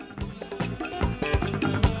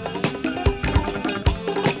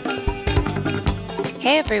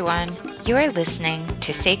Hey everyone, you are listening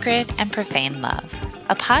to Sacred and Profane Love,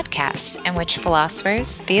 a podcast in which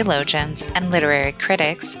philosophers, theologians, and literary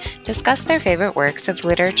critics discuss their favorite works of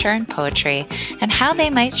literature and poetry and how they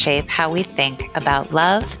might shape how we think about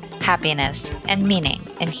love, happiness, and meaning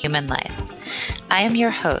in human life. I am your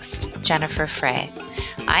host, Jennifer Frey.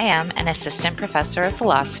 I am an assistant professor of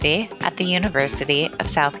philosophy at the University of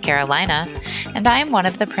South Carolina, and I am one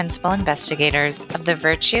of the principal investigators of the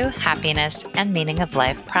Virtue, Happiness, and Meaning of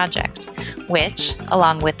Life project, which,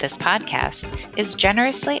 along with this podcast, is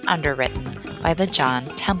generously underwritten by the John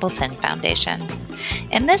Templeton Foundation.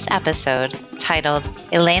 In this episode, titled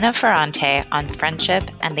Elena Ferrante on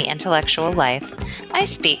Friendship and the Intellectual Life, I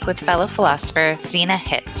speak with fellow philosopher Zena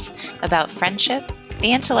Hitz about friendship,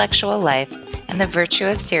 the intellectual life, and the virtue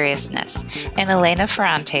of seriousness in Elena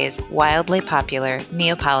Ferrante's wildly popular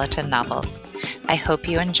Neapolitan novels. I hope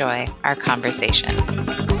you enjoy our conversation.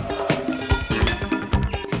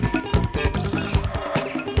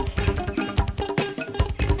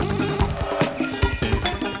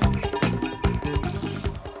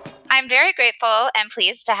 I'm very grateful and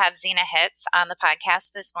pleased to have Zena Hitz on the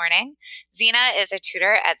podcast this morning. Zena is a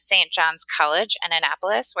tutor at St. John's College in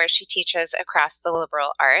Annapolis, where she teaches across the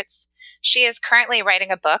liberal arts. She is currently writing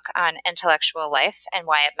a book on intellectual life and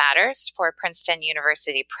why it matters for Princeton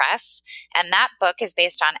University Press, and that book is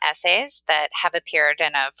based on essays that have appeared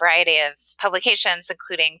in a variety of publications,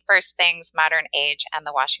 including First Things, Modern Age, and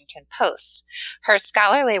the Washington Post. Her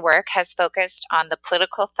scholarly work has focused on the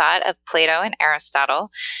political thought of Plato and Aristotle,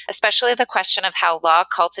 especially the question of how law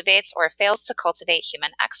cultivates or fails to cultivate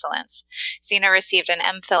human excellence. Zena received an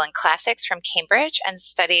MPhil in Classics from Cambridge and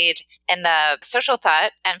studied in the social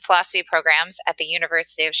thought and philosophy programs at the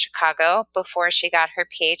University of Chicago before she got her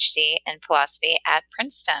PhD in philosophy at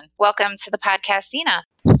Princeton. Welcome to the podcast, Zena.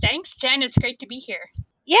 Thanks, Jen. It's great to be here.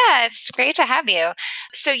 Yeah, it's great to have you.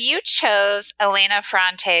 So you chose Elena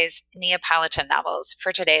Ferrante's Neapolitan novels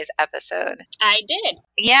for today's episode. I did.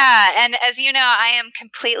 Yeah, and as you know, I am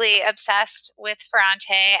completely obsessed with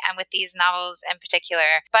Ferrante and with these novels in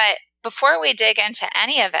particular. But before we dig into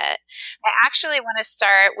any of it, I actually want to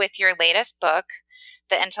start with your latest book,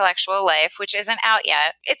 The Intellectual Life, which isn't out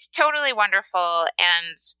yet. It's totally wonderful,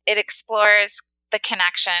 and it explores the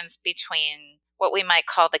connections between what we might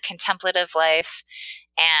call the contemplative life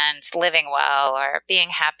and living well or being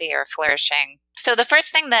happy or flourishing. So the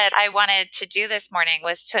first thing that I wanted to do this morning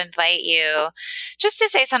was to invite you just to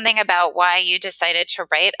say something about why you decided to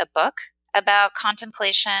write a book about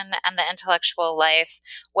contemplation and the intellectual life,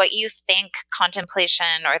 what you think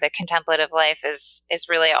contemplation or the contemplative life is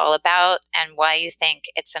really all about, and why you think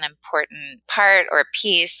it's an important part or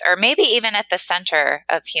piece, or maybe even at the center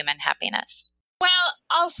of human happiness. Well,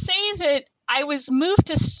 I'll say that I was moved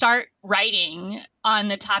to start writing on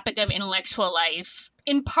the topic of intellectual life,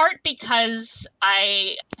 in part because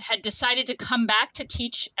I had decided to come back to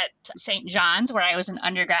teach at St. John's, where I was an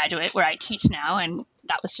undergraduate, where I teach now, and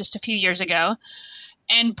that was just a few years ago.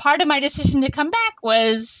 And part of my decision to come back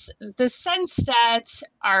was the sense that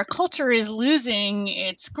our culture is losing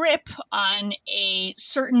its grip on a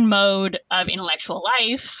certain mode of intellectual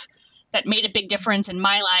life that made a big difference in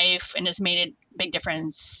my life and has made a big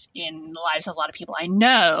difference in the lives of a lot of people I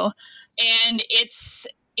know. And it's,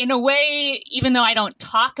 in a way, even though I don't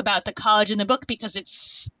talk about the college in the book because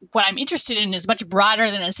it's what I'm interested in is much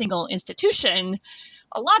broader than a single institution,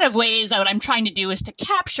 a lot of ways what I'm trying to do is to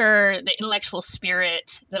capture the intellectual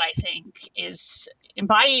spirit that I think is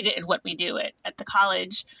embodied in what we do at the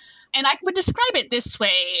college. And I would describe it this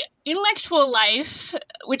way: intellectual life,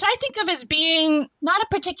 which I think of as being not a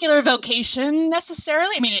particular vocation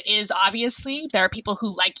necessarily. I mean, it is obviously. There are people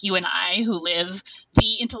who, like you and I, who live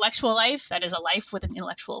the intellectual life, that is a life with an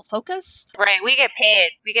intellectual focus. Right. We get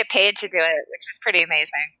paid. We get paid to do it, which is pretty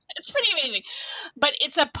amazing. It's pretty amazing. But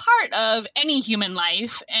it's a part of any human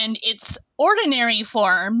life, and its ordinary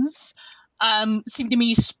forms seem to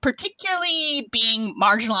me particularly being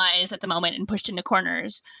marginalized at the moment and pushed into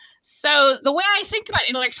corners. So the way I think about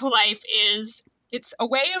intellectual life is it's a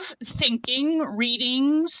way of thinking,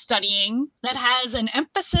 reading, studying that has an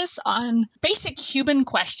emphasis on basic human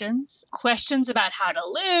questions, questions about how to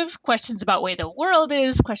live, questions about where the world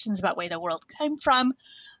is, questions about where the world came from,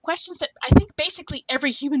 questions that I think basically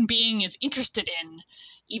every human being is interested in,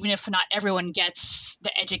 even if not everyone gets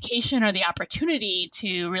the education or the opportunity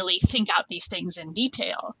to really think out these things in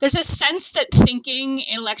detail. There's a sense that thinking,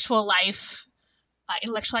 intellectual life,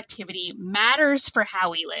 intellectual activity matters for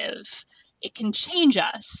how we live. It can change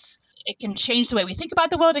us. It can change the way we think about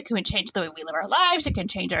the world. It can change the way we live our lives. It can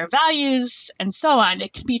change our values and so on.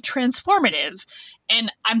 It can be transformative. And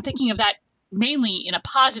I'm thinking of that mainly in a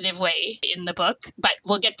positive way in the book, but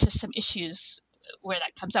we'll get to some issues where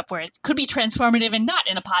that comes up, where it could be transformative and not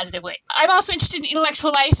in a positive way. I'm also interested in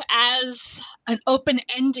intellectual life as an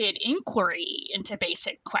open-ended inquiry into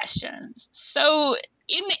basic questions. So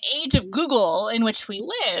in the age of Google in which we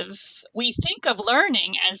live, we think of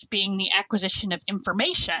learning as being the acquisition of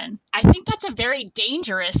information. I think that's a very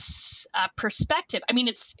dangerous perspective. I mean,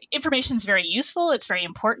 information is very useful. It's very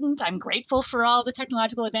important. I'm grateful for all the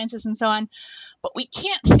technological advances and so on. But we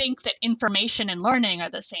can't think that information and learning are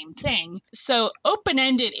the same thing. So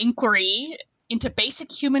open-ended inquiry into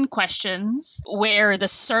basic human questions where the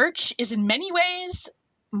search is in many ways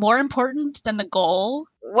more important than the goal.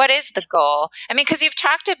 What is the goal? I mean, because you've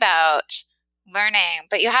talked about learning,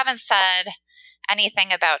 but you haven't said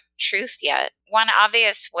anything about truth yet. One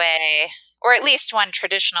obvious way, or at least one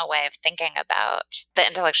traditional way of thinking about the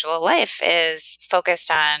intellectual life, is focused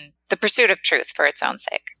on the pursuit of truth for its own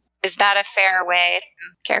sake. Is that a fair way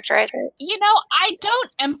to characterize it? I don't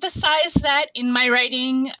emphasize that in my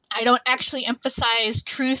writing. I don't actually emphasize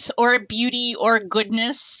truth or beauty or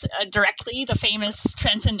goodness directly, the famous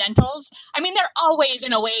transcendentals. I mean, they're always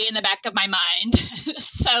in a way in the back of my mind.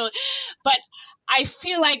 But I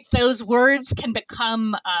feel like those words can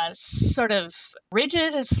become sort of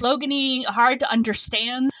rigid, slogany, hard to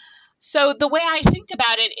understand. So the way I think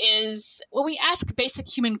about it is when we ask basic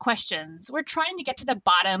human questions, we're trying to get to the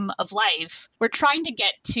bottom of life. We're trying to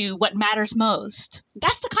get to what matters most.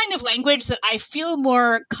 That's the kind of language that I feel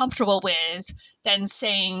more comfortable with than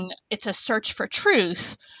saying it's a search for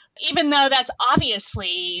truth, even though that's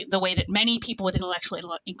obviously the way that many people with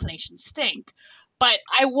intellectual inclinations think. But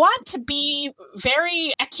I want to be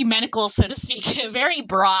very ecumenical, so to speak, very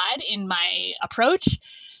broad in my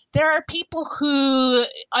approach. There are people who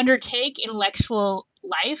undertake intellectual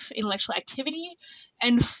life, intellectual activity,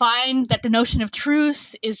 and find that the notion of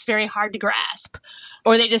truth is very hard to grasp,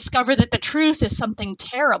 or they discover that the truth is something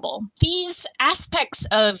terrible. These aspects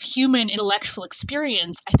of human intellectual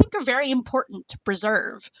experience, I think, are very important to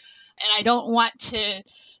preserve. And I don't want to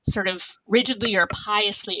sort of rigidly or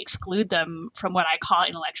piously exclude them from what I call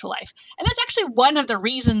intellectual life. And that's actually one of the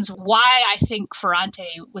reasons why I think Ferrante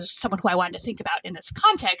was someone who I wanted to think about in this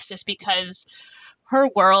context, is because her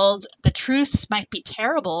world, the truths might be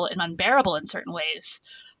terrible and unbearable in certain ways,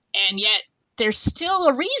 and yet there's still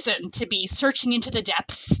a reason to be searching into the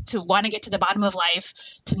depths, to want to get to the bottom of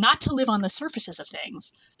life, to not to live on the surfaces of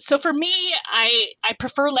things. So for me, I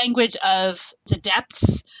prefer language of the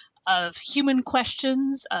depths, of human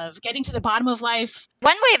questions, of getting to the bottom of life.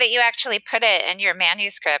 One way that you actually put it in your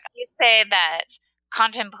manuscript, you say that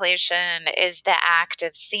contemplation is the act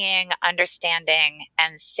of seeing, understanding,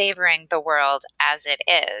 and savoring the world as it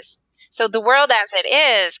is. So the world as it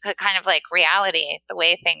is, kind of like reality, the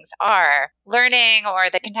way things are. Learning, or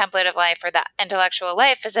the contemplative life, or the intellectual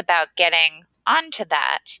life, is about getting onto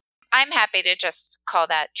that. I'm happy to just call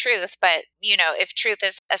that truth, but if truth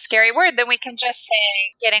is a scary word, then we can just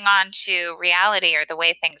say getting on to reality, or the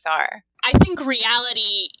way things are. I think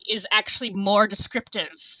reality is actually more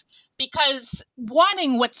descriptive, because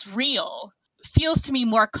wanting what's real feels to me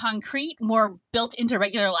more concrete, more built into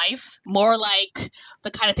regular life, more like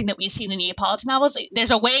the kind of thing that we see in the Neapolitan novels.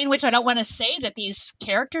 There's a way in which I don't want to say that these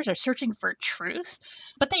characters are searching for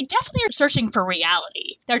truth, but they definitely are searching for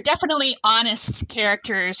reality. They're definitely honest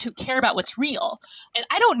characters who care about what's real. And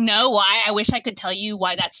I don't know why. I wish I could tell you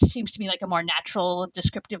why that seems to me like a more natural,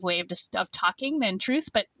 descriptive way of talking than truth.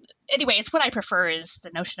 But anyway, it's what I prefer, is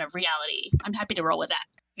the notion of reality. I'm happy to roll with that.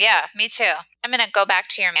 Yeah, me too. I'm going to go back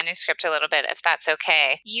to your manuscript a little bit, if that's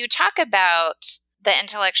okay. You talk about the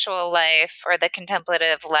intellectual life or the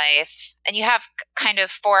contemplative life, and you have kind of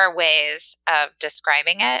 4 ways of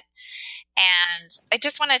describing it. And I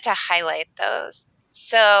just wanted to highlight those.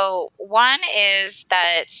 So one is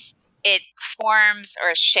that it forms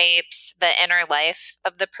or shapes the inner life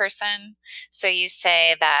of the person. So you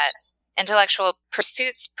say that intellectual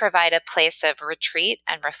pursuits provide a place of retreat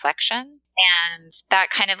and reflection. And that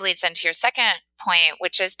kind of leads into your second point,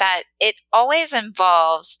 which is that it always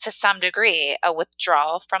involves, to some degree, a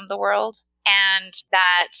withdrawal from the world. And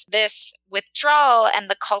that this withdrawal and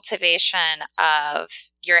the cultivation of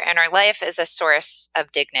your inner life is a source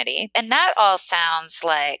of dignity. And that all sounds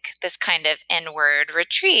like this kind of inward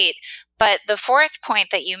retreat. But the 4th point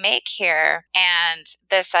that you make here, and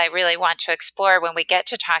this I really want to explore when we get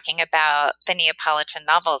to talking about the Neapolitan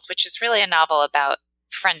novels, which is really a novel about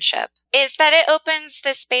friendship, is that it opens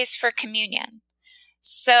the space for communion.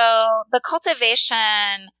 So the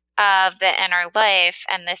cultivation of the inner life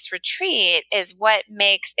and this retreat is what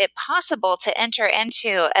makes it possible to enter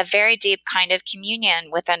into a very deep kind of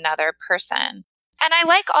communion with another person. And I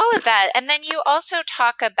like all of that. And then you also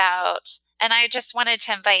talk about, and I just wanted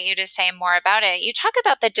to invite you to say more about it. You talk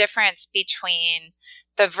about the difference between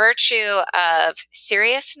the virtue of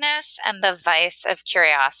seriousness and the vice of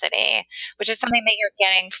curiosity, which is something that you're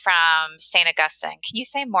getting from St. Augustine. Can you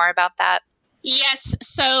say more about that? Yes.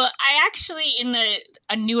 So I actually, in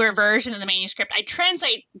a newer version of the manuscript, I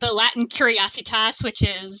translate the Latin curiositas, which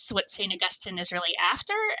is what St. Augustine is really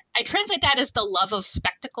after. I translate that as the love of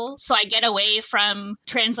spectacle. So I get away from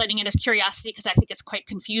translating it as curiosity because I think it's quite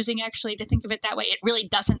confusing, actually, to think of it that way. It really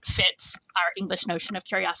doesn't fit our English notion of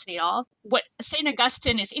curiosity at all. What St.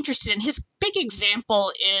 Augustine is interested in, his big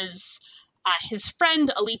example is his friend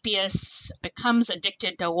Alypius becomes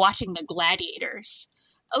addicted to watching the gladiators.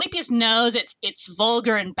 Alypius knows it's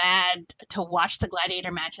vulgar and bad to watch the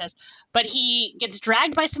gladiator matches, but he gets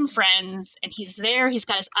dragged by some friends, and he's there. He's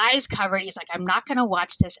got his eyes covered. He's like, I'm not going to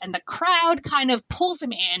watch this. And the crowd kind of pulls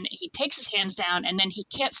him in. He takes his hands down, and then he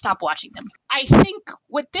can't stop watching them. I think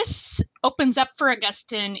what this opens up for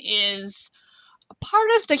Augustine is a part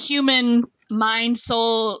of the human mind,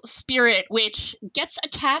 soul, spirit, which gets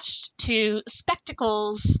attached to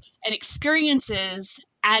spectacles and experiences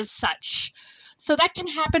as such. So that can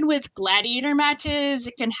happen with gladiator matches.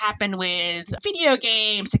 It can happen with video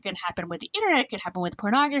games. It can happen with the internet. It can happen with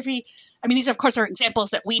pornography. I mean, these, of course, are examples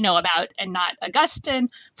that we know about and not Augustine.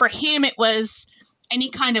 For him, it was any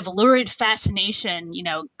kind of lurid fascination,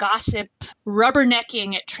 gossip,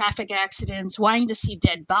 rubbernecking at traffic accidents, wanting to see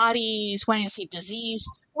dead bodies, wanting to see disease.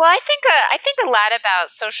 Well, I think a lot about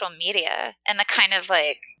social media and the kind of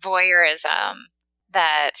like voyeurism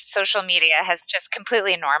that social media has just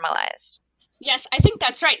completely normalized. Yes, I think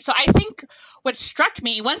that's right. So I think what struck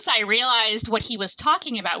me once I realized what he was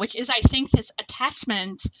talking about, which is, I think, this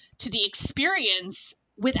attachment to the experience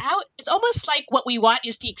it's almost like what we want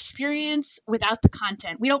is the experience without the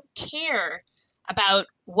content. We don't care about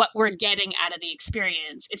what we're getting out of the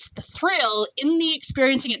experience. It's the thrill in the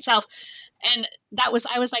experiencing itself. And I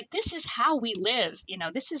was like, this is how we live.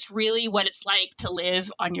 This is really what it's like to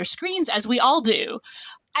live on your screens, as we all do.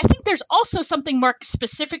 I think there's also something more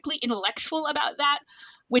specifically intellectual about that,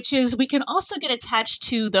 which is we can also get attached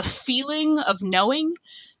to the feeling of knowing.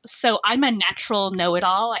 So I'm a natural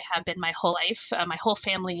know-it-all. I have been my whole life. My whole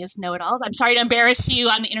family is know-it-alls. I'm sorry to embarrass you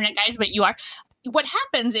on the internet, guys, but you are. What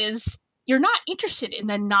happens is you're not interested in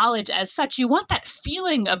the knowledge as such. You want that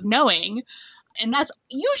feeling of knowing. And that's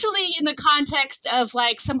usually in the context of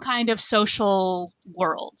like some kind of social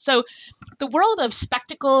world. So the world of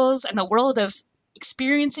spectacles and the world of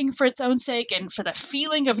experiencing for its own sake and for the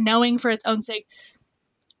feeling of knowing for its own sake,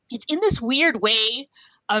 it's in this weird way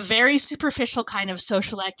a very superficial kind of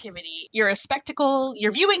social activity. You're a spectacle,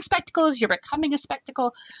 you're viewing spectacles, you're becoming a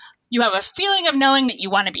spectacle. You have a feeling of knowing that you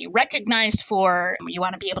want to be recognized for, you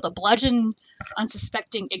want to be able to bludgeon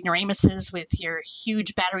unsuspecting ignoramuses with your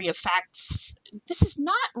huge battery of facts. This is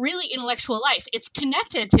not really intellectual life. It's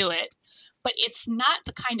connected to it, but it's not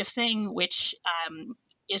the kind of thing which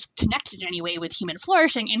is connected in any way with human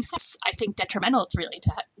flourishing. In fact, I think detrimental really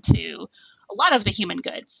to a lot of the human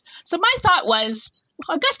goods. So my thought was,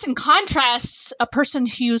 Augustine contrasts a person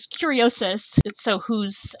who's curiosus, so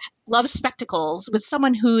who's loves spectacles, with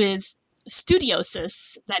someone who is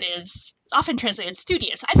studiosus, that is often translated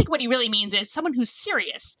studious. I think what he really means is someone who's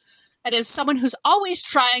serious, that is someone who's always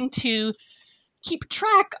trying to keep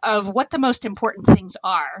track of what the most important things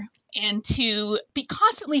are and to be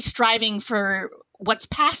constantly striving for what's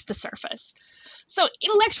past the surface. So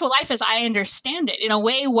intellectual life, as I understand it, in a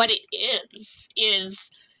way, what it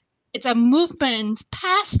is it's a movement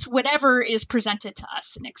past whatever is presented to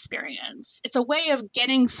us in experience. It's a way of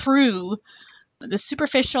getting through the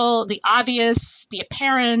superficial, the obvious, the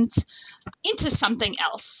apparent, into something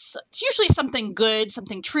else. It's usually something good,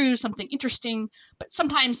 something true, something interesting, but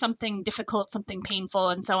sometimes something difficult, something painful,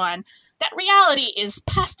 and so on. That reality is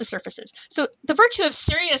past the surfaces. So the virtue of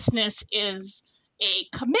seriousness is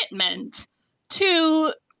a commitment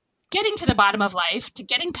to getting to the bottom of life, to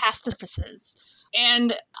getting past the surfaces.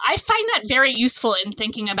 And I find that very useful in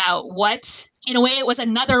thinking about what, in a way, it was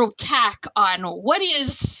another tack on what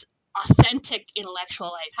is authentic intellectual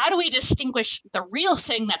life. How do we distinguish the real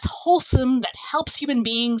thing that's wholesome, that helps human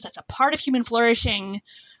beings, that's a part of human flourishing,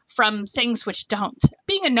 from things which don't?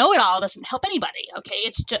 Being a know-it-all doesn't help anybody, okay?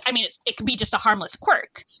 It's just, it can be just a harmless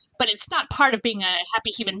quirk, but it's not part of being a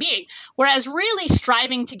happy human being. Whereas really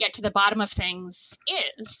striving to get to the bottom of things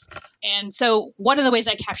is. And so one of the ways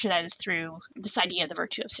I capture that is through this idea of the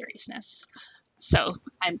virtue of seriousness. So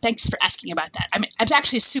thanks for asking about that. I'm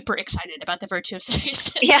actually super excited about the virtue of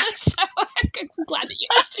seriousness. Yeah. So I'm glad that you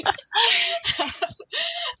asked me.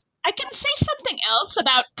 I can say something else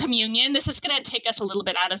about communion. This is going to take us a little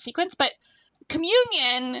bit out of sequence, but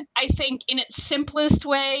communion, I think, in its simplest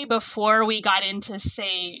way, before we got into,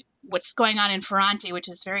 say, what's going on in Ferrante, which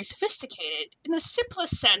is very sophisticated, in the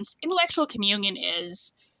simplest sense, intellectual communion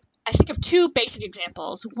is, I think of two basic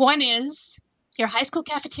examples. One is your high school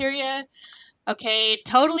cafeteria. Okay,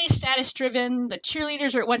 totally status driven. The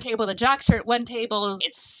cheerleaders are at one table, the jocks are at one table.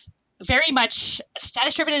 It's very much a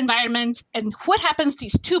status driven environment. And what happens?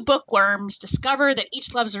 These two bookworms discover that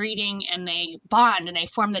each loves reading, and they bond and they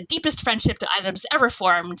form the deepest friendship that either of them has ever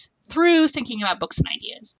formed through thinking about books and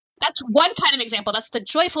ideas. That's one kind of example. That's the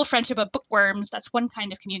joyful friendship of bookworms. That's one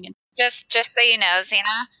kind of communion. Just so you know,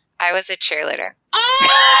 Zena, I was a cheerleader. Oh!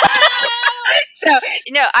 So,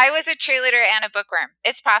 no, I was a cheerleader and a bookworm.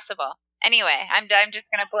 It's possible. Anyway, I'm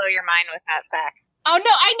just going to blow your mind with that fact. Oh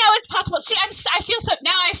no, I know it's possible. See, I feel so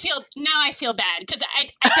now. I feel bad because I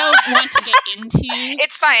don't want to get into.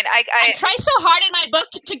 It's fine. I try so hard in my book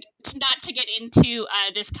to not to get into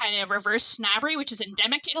this kind of reverse snobbery, which is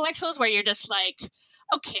endemic to intellectuals, where you're just like,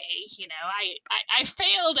 okay, I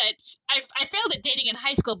failed at dating in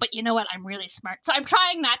high school, but you know what? I'm really smart, so I'm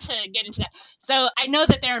trying not to get into that. So I know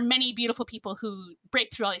that there are many beautiful people who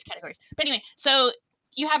break through all these categories. But anyway, so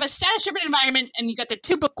you have a status-driven environment, and you got the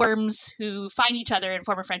two bookworms who find each other and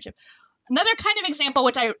form a friendship. Another kind of example,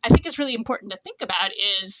 which I think is really important to think about,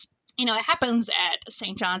 is, it happens at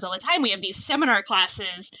St. John's all the time. We have these seminar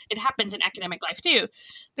classes. It happens in academic life too.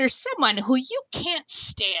 There's someone who you can't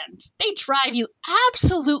stand. They drive you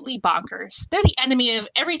absolutely bonkers. They're the enemy of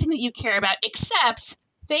everything that you care about, except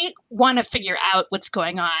they want to figure out what's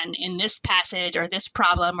going on in this passage or this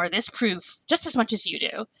problem or this proof just as much as you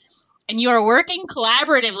do. And you are working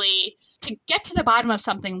collaboratively to get to the bottom of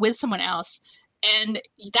something with someone else. And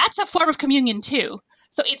that's a form of communion too.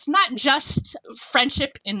 So it's not just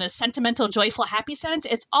friendship in the sentimental, joyful, happy sense.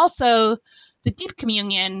 It's also the deep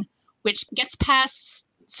communion, which gets past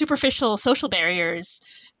superficial social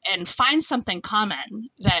barriers and finds something common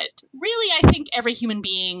that really I think every human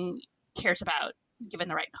being cares about, given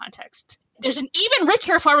the right context. There's an even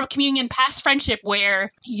richer form of communion past friendship, where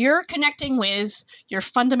you're connecting with your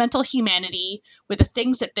fundamental humanity, with the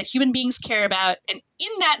things that human beings care about. And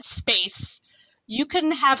in that space, you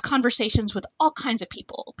can have conversations with all kinds of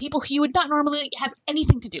people who you would not normally have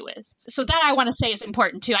anything to do with. So that, I want to say, is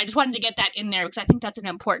important too. I just wanted to get that in there because I think that's an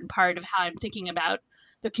important part of how I'm thinking about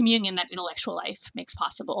the communion that intellectual life makes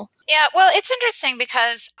possible. Yeah, well, it's interesting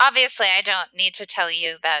because obviously I don't need to tell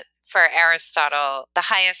you that for Aristotle, the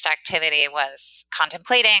highest activity was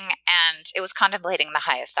contemplating, and it was contemplating the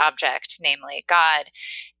highest object, namely God.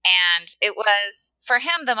 And it was, for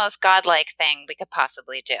him, the most godlike thing we could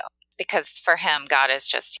possibly do, because for him, God is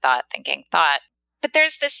just thought, thinking thought. But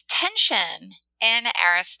there's this tension in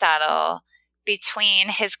Aristotle between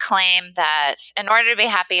his claim that in order to be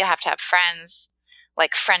happy, you have to have friends,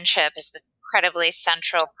 like friendship is the incredibly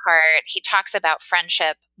central part. He talks about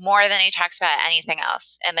friendship more than he talks about anything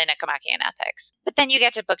else in the Nicomachean Ethics. But then you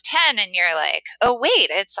get to book 10 and you're like, oh, wait,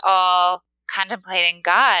 it's all contemplating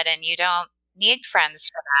God and you don't need friends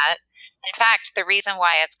for that. In fact, the reason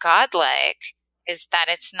why it's godlike is that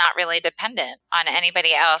it's not really dependent on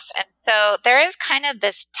anybody else. And so there is kind of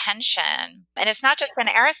this tension, and it's not just in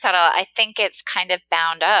Aristotle. I think it's kind of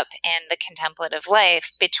bound up in the contemplative life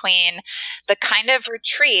between the kind of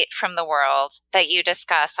retreat from the world that you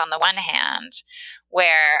discuss on the one hand,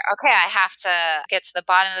 where, okay, I have to get to the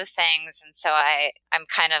bottom of things, and so I'm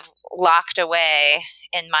kind of locked away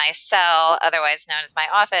in my cell, otherwise known as my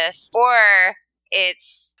office, or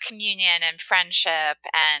it's communion and friendship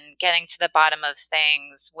and getting to the bottom of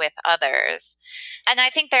things with others. And I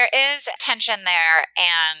think there is tension there.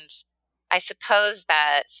 And I suppose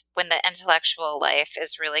that when the intellectual life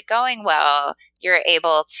is really going well, you're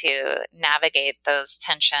able to navigate those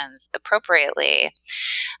tensions appropriately.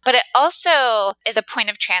 But it also is a point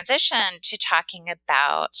of transition to talking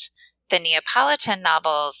about the Neapolitan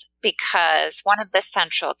novels, because one of the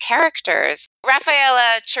central characters,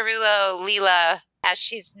 Raffaella Cerullo Lila, as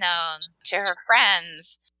she's known to her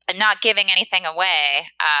friends, not giving anything away,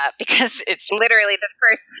 because it's literally the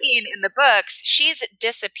first scene in the books, she's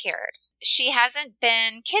disappeared. She hasn't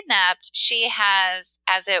been kidnapped. She has,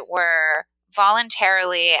 as it were,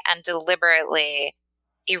 voluntarily and deliberately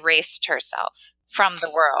erased herself from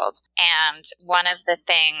the world. And one of the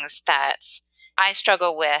things that I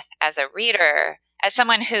struggle with as a reader, as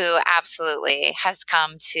someone who absolutely has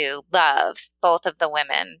come to love both of the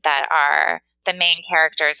women that are the main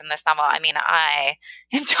characters in this novel. I mean, I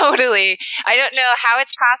don't know how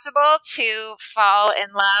it's possible to fall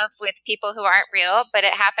in love with people who aren't real, but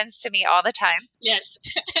it happens to me all the time. Yes.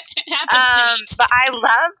 It happens to me. But I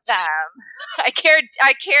love them. I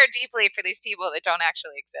care deeply for these people that don't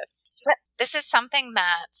actually exist. But this is something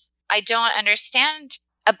that I don't understand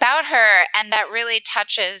about her, and that really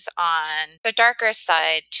touches on the darker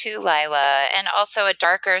side to Lila, and also a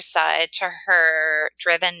darker side to her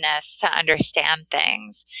drivenness to understand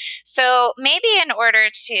things. So maybe in order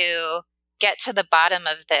to get to the bottom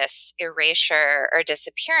of this erasure or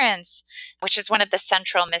disappearance, which is one of the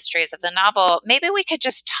central mysteries of the novel, maybe we could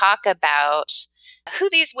just talk about who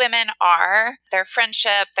these women are, their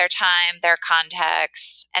friendship, their time, their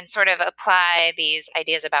context, and sort of apply these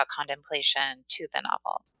ideas about contemplation to the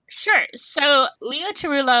novel. Sure. So Lila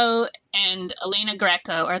Tarullo and Elena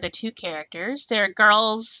Greco are the two characters. They're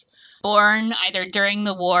girls born either during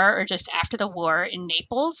the war or just after the war in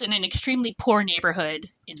Naples, in an extremely poor neighborhood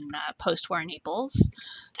in post-war Naples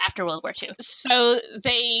after World War II. So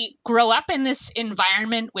they grow up in this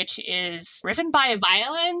environment which is driven by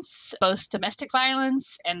violence, both domestic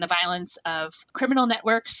violence and the violence of criminal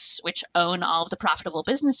networks which own all of the profitable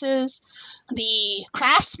businesses. The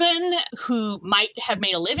craftsmen who might have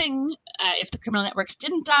made a living if the criminal networks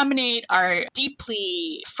didn't dominate are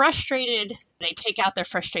deeply frustrated. They take out their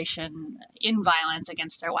frustration in violence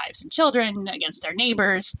against their wives and children, against their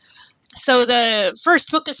neighbors. So the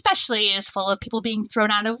first book especially is full of people being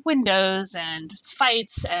thrown out of windows and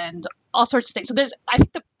fights and all sorts of things. So I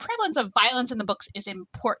think the prevalence of violence in the books is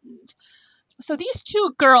important. So these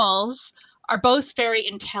two girls are both very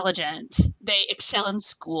intelligent. They excel in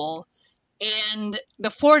school. And the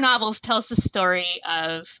four novels tells the story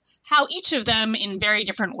of how each of them, in very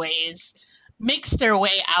different ways, makes their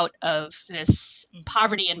way out of this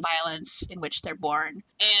poverty and violence in which they're born.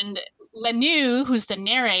 And Lenue, who's the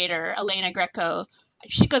narrator, Elena Greco,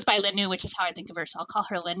 she goes by Lenue, which is how I think of her, so I'll call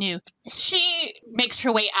her Lenue. She makes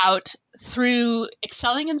her way out through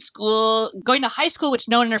excelling in school, going to high school, which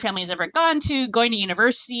no one in her family has ever gone to, going to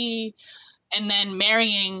university, and then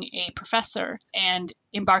marrying a professor and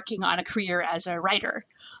embarking on a career as a writer.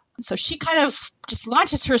 So she kind of just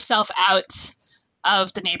launches herself out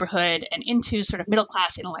of the neighborhood and into sort of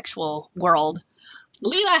middle-class intellectual world.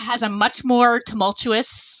 Lila has a much more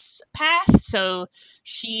tumultuous path. So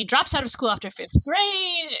she drops out of school after 5th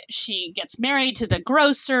grade. She gets married to the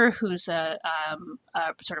grocer, who's a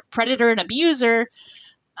sort of predator and abuser.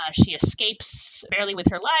 She escapes barely with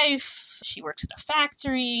her life. She works at a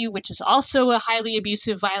factory, which is also a highly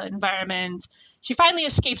abusive, violent environment. She finally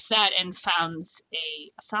escapes that and founds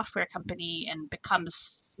a software company and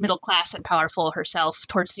becomes middle class and powerful herself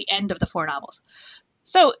towards the end of the four novels.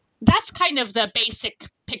 So that's kind of the basic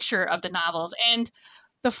picture of the novels. And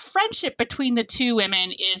the friendship between the two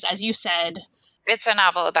women is, as you said, it's a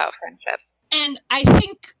novel about friendship. And I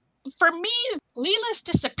think for me, Lila's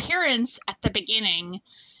disappearance at the beginning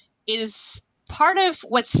is part of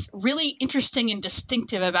what's really interesting and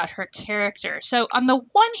distinctive about her character. So on the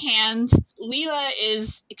one hand, Lila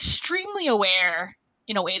is extremely aware,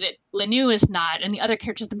 in a way that Lenue is not, and the other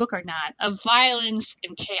characters in the book are not, of violence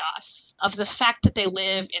and chaos, of the fact that they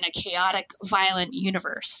live in a chaotic, violent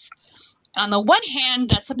universe. On the one hand,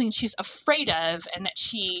 that's something she's afraid of and that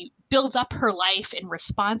she builds up her life in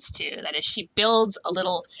response to. That is, she builds a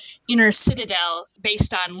little inner citadel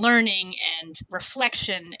based on learning and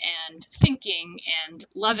reflection and thinking and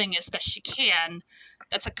loving as best she can.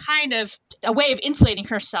 That's a kind of a way of insulating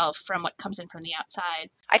herself from what comes in from the outside.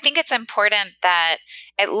 I think it's important that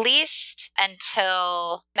at least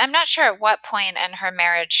until, I'm not sure at what point in her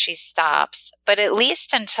marriage she stops, but at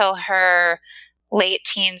least until her late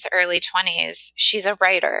teens, early 20s, she's a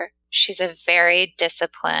writer. She's a very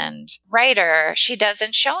disciplined writer. She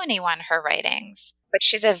doesn't show anyone her writings, but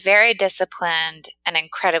she's a very disciplined and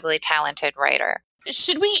incredibly talented writer.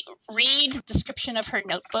 Should we read the description of her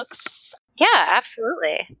notebooks? Yeah,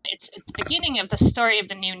 absolutely. It's at the beginning of the story of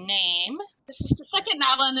the new name. This is the second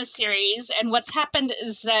novel in the series, and what's happened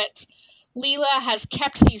is that Lila has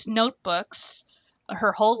kept these notebooks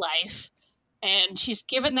her whole life, and she's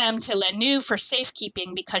given them to Lenue for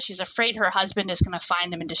safekeeping because she's afraid her husband is going to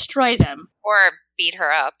find them and destroy them. Or beat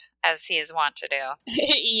her up, as he is wont to do.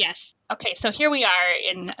 Yes. Okay, so here we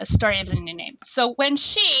are in A Story of the New Name. So when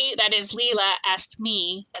she, that is Lila, asked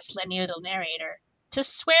me, that's Lenue the narrator, to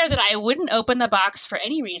swear that I wouldn't open the box for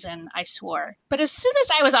any reason, I swore. But as soon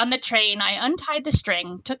as I was on the train, I untied the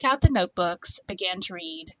string, took out the notebooks, began to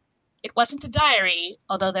read. It wasn't a diary,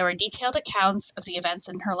 although there were detailed accounts of the events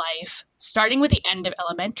in her life, starting with the end of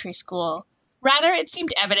elementary school. Rather, it seemed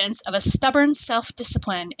evidence of a stubborn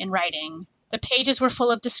self-discipline in writing, The pages were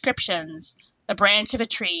full of descriptions: the branch of a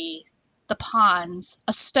tree, the ponds,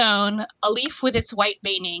 a stone, a leaf with its white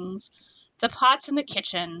veinings, the pots in the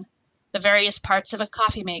kitchen, the various parts of a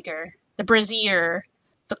coffee maker, the brazier,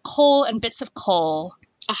 the coal and bits of coal,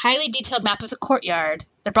 a highly detailed map of the courtyard,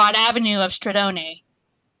 the broad avenue of Stradone,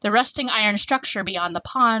 the rusting iron structure beyond the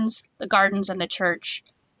ponds, the gardens, and the church,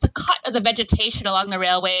 the cut of the vegetation along the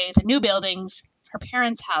railway, the new buildings, her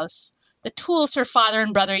parents' house, the tools her father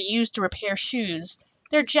and brother used to repair shoes,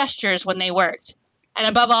 their gestures when they worked, and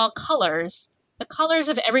above all, colors, the colors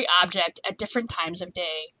of every object at different times of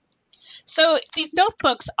day. So these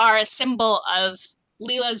notebooks are a symbol of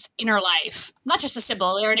Leela's inner life. Not just a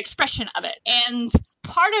symbol, they're an expression of it. And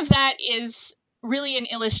part of that is really an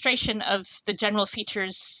illustration of the general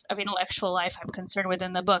features of intellectual life I'm concerned with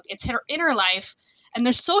in the book. It's her inner life, and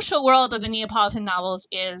the social world of the Neapolitan novels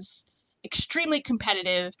is extremely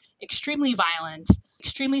competitive, extremely violent,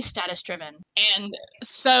 extremely status-driven. And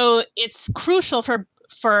so it's crucial for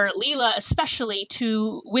Leela especially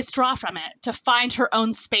to withdraw from it, to find her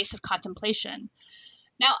own space of contemplation.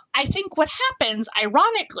 Now, I think what happens,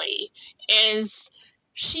 ironically, is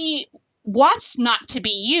she wants not to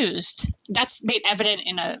be used. That's made evident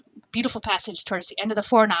in a beautiful passage towards the end of the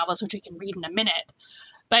 4 novels, which we can read in a minute.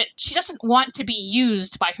 But she doesn't want to be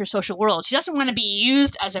used by her social world. She doesn't want to be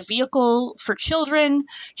used as a vehicle for children.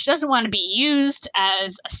 She doesn't want to be used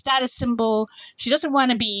as a status symbol. She doesn't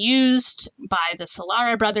want to be used by the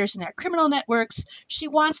Solara brothers and their criminal networks. She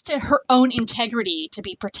wants her own integrity to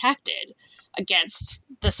be protected against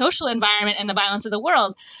the social environment and the violence of the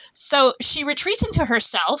world. So she retreats into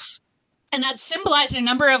herself, and that's symbolized in a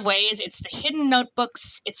number of ways. It's the hidden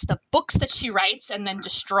notebooks. It's the books that she writes and then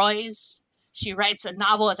destroys. She writes a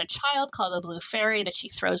novel as a child called The Blue Fairy that she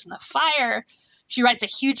throws in the fire. She writes a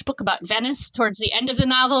huge book about Venice towards the end of the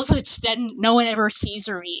novels, which then no one ever sees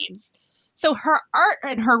or reads. So her art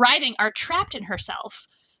and her writing are trapped in herself.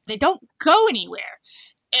 They don't go anywhere.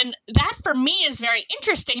 And that, for me, is very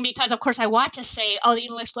interesting because, of course, I want to say, oh, the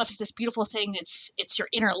intellectual life is this beautiful thing. It's your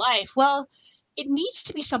inner life. Well, it needs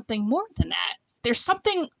to be something more than that. There's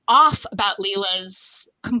something off about Leela's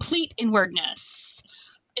complete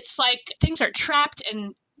inwardness. It's like things are trapped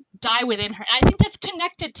and die within her. And I think that's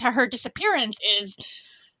connected to her disappearance is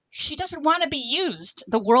she doesn't want to be used.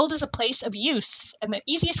 The world is a place of use, and the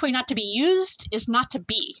easiest way not to be used is not to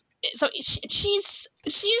be. So she's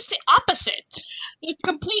the opposite, the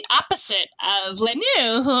complete opposite of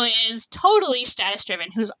Lenue, who is totally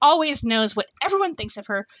status-driven, who always knows what everyone thinks of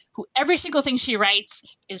her, who every single thing she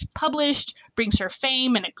writes is published, brings her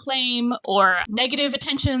fame and acclaim, or negative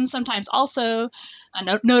attention, sometimes also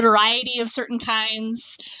a notoriety of certain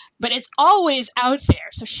kinds, but it's always out there.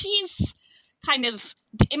 So she's kind of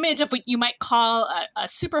the image of what you might call a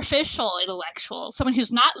superficial intellectual, someone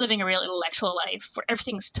who's not living a real intellectual life, where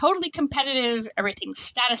everything's totally competitive, everything's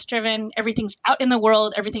status-driven, everything's out in the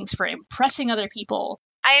world, everything's for impressing other people.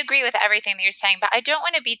 I agree with everything that you're saying, but I don't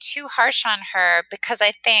want to be too harsh on her because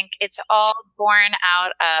I think it's all born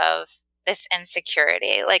out of this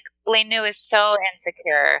insecurity. Like, Lenue is so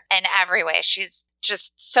insecure in every way. She's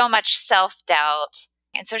just so much self-doubt.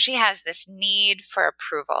 And so she has this need for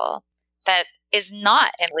approval that is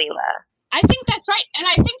not in Leela. I think that's right. And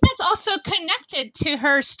I think that's also connected to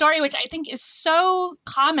her story, which I think is so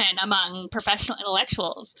common among professional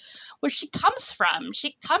intellectuals, where she comes from.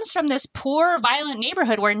 She comes from this poor, violent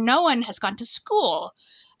neighborhood where no one has gone to school.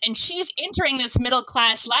 And she's entering this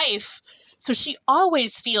middle-class life, so she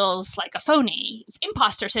always feels like a phony. It's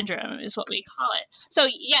imposter syndrome is what we call it. So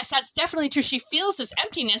yes, that's definitely true. She feels this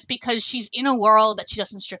emptiness because she's in a world that she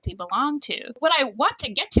doesn't strictly belong to. What I want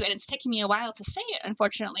to get to, and it's taking me a while to say it,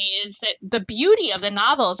 unfortunately, is that the beauty of the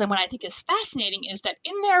novels, and what I think is fascinating, is that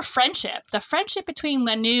in their friendship, the friendship between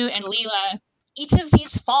Lenue and Leela, each of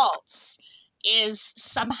these faults is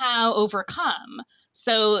somehow overcome.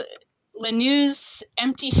 So Lenue's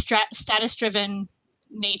empty, status-driven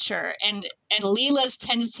nature and Leela's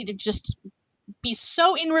tendency to just be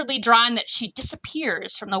so inwardly drawn that she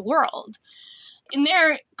disappears from the world. In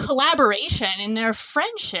their collaboration, in their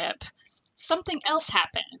friendship, something else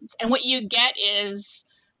happens. And what you get is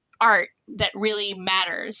art that really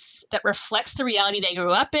matters, that reflects the reality they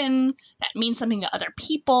grew up in, that means something to other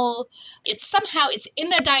people. It's in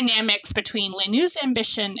the dynamics between Lenue's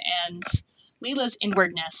ambition and Leela's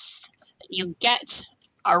inwardness that you get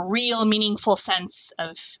a real meaningful sense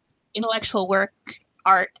of intellectual work,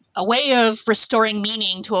 art, a way of restoring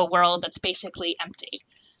meaning to a world that's basically empty.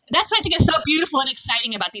 That's what I think is so beautiful and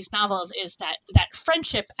exciting about these novels, is that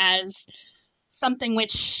friendship as something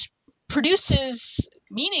which produces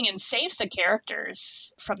meaning and saves the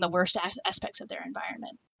characters from the worst aspects of their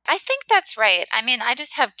environment. I think that's right. I mean, I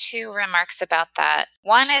just have two remarks about that.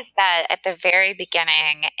 One is that at the very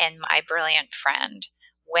beginning in My Brilliant Friend,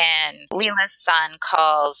 when Leela's son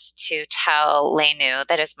calls to tell Lenu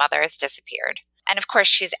that his mother has disappeared. And of course,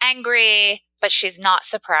 she's angry, but she's not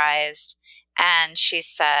surprised. And she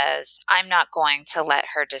says, I'm not going to let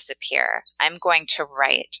her disappear. I'm going to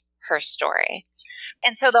write her story.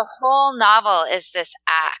 And so the whole novel is this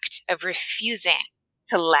act of refusing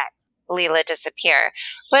to let Leela disappear.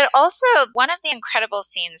 But also, one of the incredible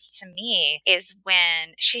scenes to me is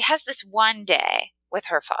when she has this one day with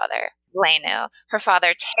her father, Lenu. Her father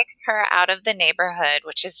takes her out of the neighborhood,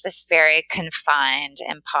 which is this very confined,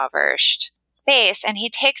 impoverished space, and he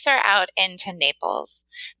takes her out into Naples,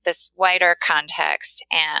 this wider context,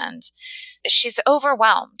 and she's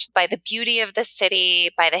overwhelmed by the beauty of the city,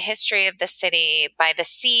 by the history of the city, by the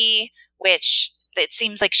sea, which it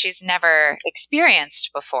seems like she's never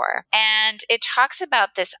experienced before. And it talks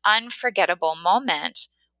about this unforgettable moment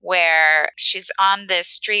where she's on this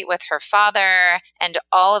street with her father, and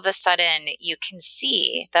all of a sudden you can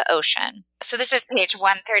see the ocean. So this is page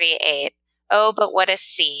 138. Oh, but what a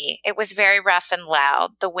sea. It was very rough and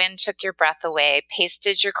loud. The wind took your breath away,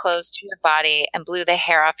 pasted your clothes to your body, and blew the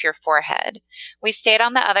hair off your forehead. We stayed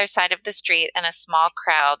on the other side of the street in a small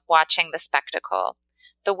crowd watching the spectacle.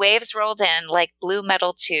 The waves rolled in like blue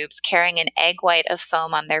metal tubes carrying an egg white of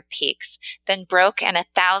foam on their peaks, then broke in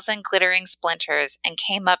 1,000 glittering splinters and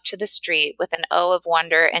came up to the street with an O of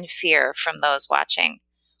wonder and fear from those watching.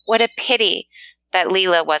 What a pity that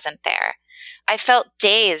Leela wasn't there. I felt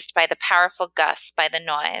dazed by the powerful gusts, by the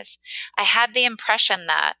noise. I had the impression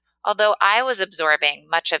that, although I was absorbing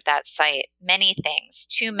much of that sight, many things,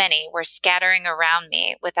 too many, were scattering around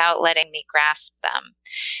me without letting me grasp them.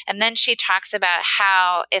 And then she talks about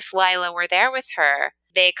how if Lila were there with her,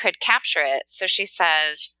 they could capture it. So she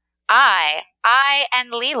says, I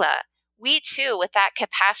and Leela, we too with that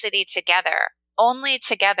capacity together, only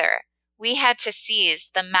together. We had to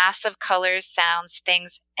seize the mass of colors, sounds,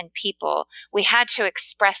 things, and people. We had to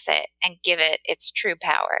express it and give it its true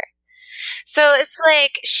power. So it's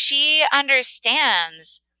like she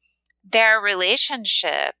understands their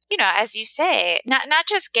relationship, as you say, not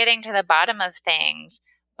just getting to the bottom of things,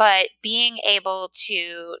 but being able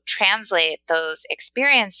to translate those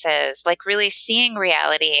experiences, like really seeing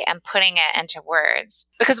reality and putting it into words.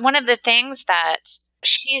 Because one of the things that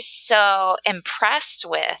she's so impressed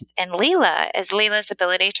with in Leela is Leela's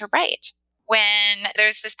ability to write. When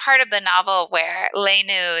there's this part of the novel where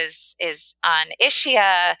Lenu is on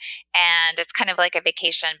Ischia and it's kind of like a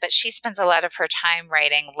vacation, but she spends a lot of her time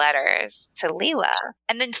writing letters to Leela.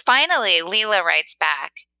 And then finally Leela writes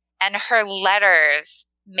back, and her letters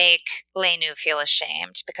make Lenu feel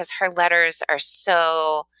ashamed because her letters are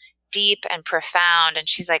so deep and profound, and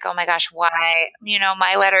she's like, oh my gosh, why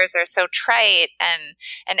my letters are so trite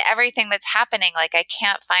and everything that's happening, like I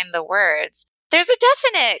can't find the words. There's a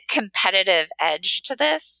definite competitive edge to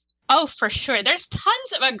this. Oh, for sure. There's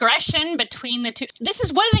tons of aggression between the two. This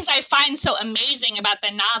is one of the things I find so amazing about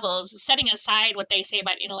the novels, setting aside what they say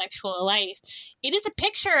about intellectual life. It is a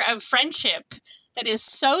picture of friendship that is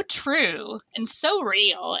so true and so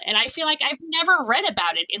real. And I feel like I've never read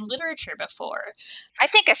about it in literature before. I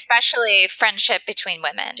think especially friendship between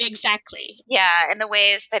women. Exactly. Yeah, in the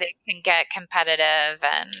ways that it can get competitive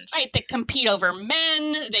and... Right, they compete over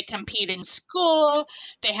men, they compete in school,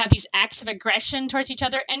 they have these acts of aggression towards each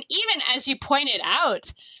other. And even as you pointed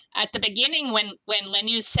out, at the beginning when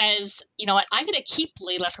Lenu says, you know what, I'm going to keep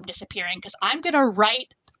Leela from disappearing because I'm going to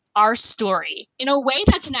write our story. In a way,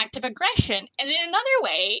 that's an act of aggression. And in another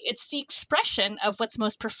way, it's the expression of what's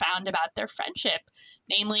most profound about their friendship,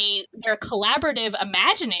 namely their collaborative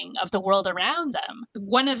imagining of the world around them.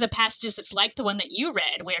 One of the passages that's like the one that you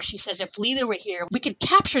read, where she says, if Leela were here, we could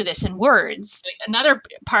capture this in words. Another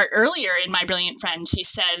part earlier in My Brilliant Friend, she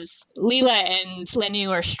says, Leela and Lenu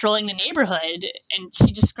are strolling the neighborhood, and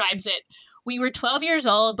she describes it. We were 12 years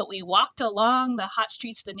old, but we walked along the hot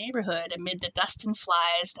streets of the neighborhood amid the dust and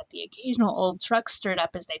flies that the occasional old truck stirred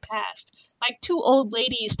up as they passed, like two old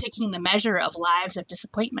ladies taking the measure of lives of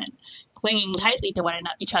disappointment, clinging tightly to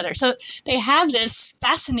each other. So they have this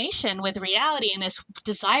fascination with reality and this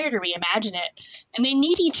desire to reimagine it, and they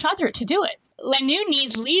need each other to do it. Lenu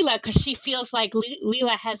needs Leela because she feels like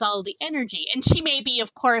Leela has all the energy, and she may be,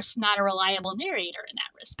 of course, not a reliable narrator in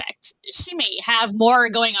that respect. She may have more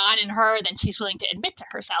going on in her than she's willing to admit to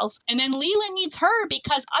herself, and then Leela needs her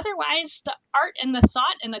because otherwise the art and the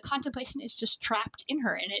thought and the contemplation is just trapped in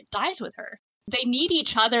her and it dies with her. they need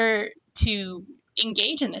each other to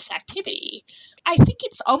engage in this activity. I think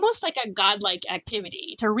it's almost like a godlike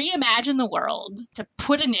activity to reimagine the world, to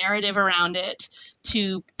put a narrative around it,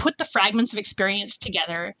 to put the fragments of experience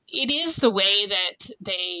together. It is the way that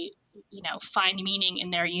they, find meaning in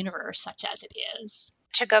their universe, such as it is.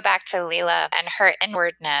 To go back to Leela and her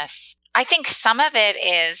inwardness, I think some of it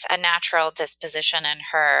is a natural disposition in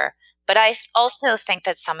her, but I also think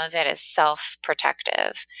that some of it is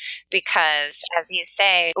self-protective because, as you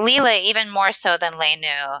say, Leela, even more so than Lei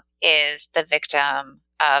Nu, is the victim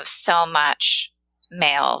of so much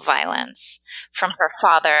male violence from her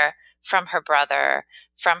father, from her brother,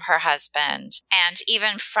 from her husband, and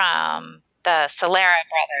even from the Solera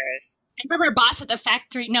brothers. And from her boss at the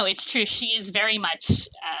factory. No, it's true. She is very much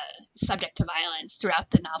subject to violence throughout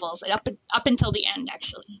the novels, up until the end,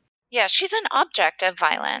 actually. Yeah, she's an object of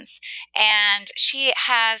violence, and she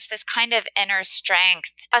has this kind of inner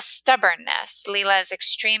strength, a stubbornness. Leela is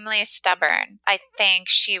extremely stubborn. I think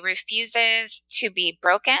she refuses to be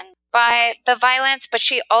broken by the violence, but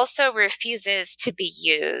she also refuses to be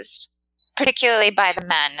used, particularly by the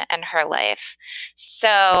men in her life.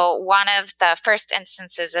 So one of the first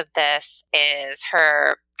instances of this is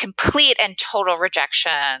her complete and total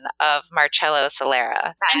rejection of Marcello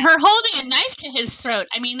Solera. And her holding a knife to his throat.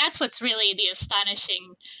 I mean, that's what's really the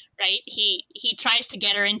astonishing, right? He tries to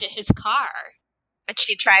get her into his car. And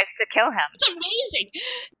she tries to kill him. It's amazing.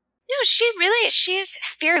 No, she's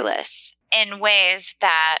fearless in ways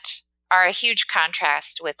that are a huge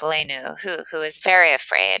contrast with Lei Nu, who is very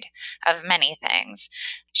afraid of many things.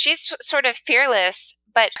 She's sort of fearless,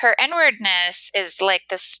 but her inwardness is like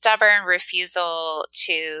the stubborn refusal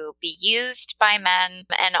to be used by men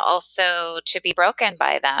and also to be broken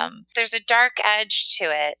by them. There's a dark edge to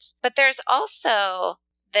it, but there's also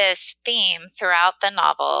this theme throughout the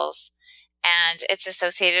novels, and it's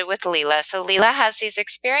associated with Leela. So Leela has these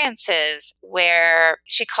experiences where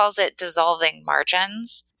she calls it dissolving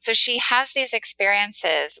margins. So she has these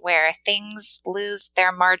experiences where things lose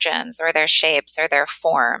their margins or their shapes or their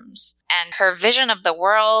forms. And her vision of the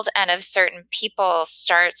world and of certain people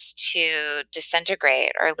starts to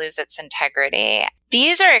disintegrate or lose its integrity.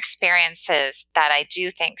 These are experiences that I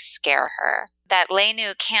do think scare her, that Lei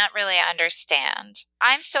Nu can't really understand.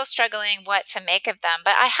 I'm still struggling what to make of them,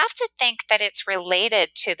 but I have to think that it's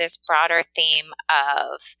related to this broader theme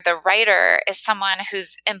of the writer is someone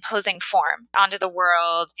who's imposing form onto the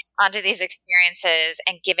world, onto these experiences,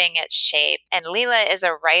 and giving it shape. And Leela is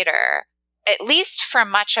a writer, at least for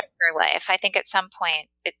much of her life. I think at some point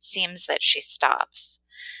it seems that she stops.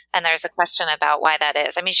 And there's a question about why that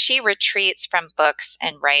is. I mean, she retreats from books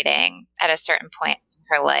and writing at a certain point in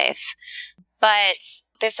her life. But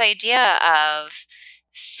this idea of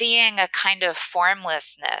seeing a kind of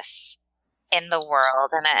formlessness in the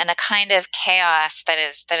world and a kind of chaos that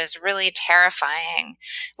is really terrifying,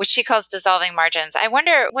 which she calls dissolving margins. I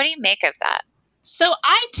wonder, what do you make of that? So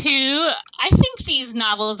I think these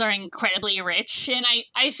novels are incredibly rich, and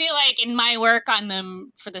I feel like in my work on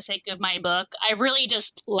them, for the sake of my book, I really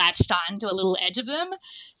just latched on to a little edge of them. And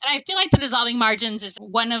I feel like the dissolving margins is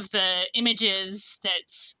one of the images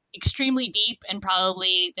that's extremely deep, and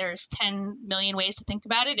probably there's 10 million ways to think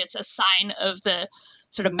about it. It's a sign of the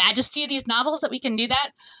sort of majesty of these novels that we can do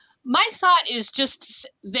that. My thought is just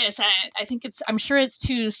this, and I'm sure it's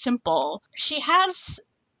too simple. She has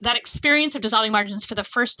that experience of dissolving margins for the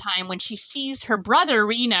first time when she sees her brother,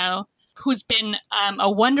 Reno, who's been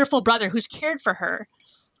a wonderful brother who's cared for her.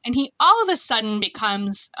 And he all of a sudden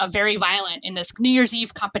becomes very violent in this New Year's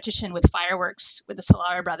Eve competition with fireworks with the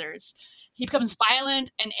Solera brothers. He becomes violent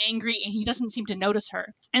and angry, and he doesn't seem to notice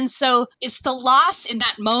her. And so it's the loss in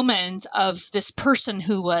that moment of this person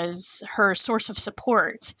who was her source of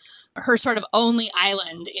support, her sort of only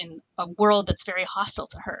island in a world that's very hostile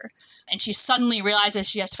to her. And she suddenly realizes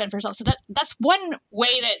she has to fend for herself. So that's one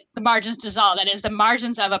way that the margins dissolve. That is the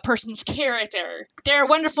margins of a person's character. They're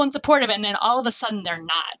wonderful and supportive, and then all of a sudden they're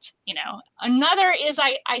not, Another is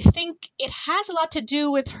I think it has a lot to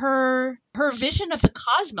do with her vision of the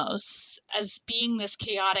cosmos as being this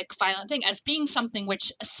chaotic, violent thing, as being something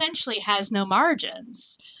which essentially has no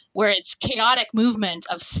margins, where it's chaotic movement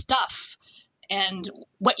of stuff. And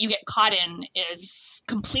what you get caught in is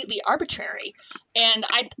completely arbitrary. And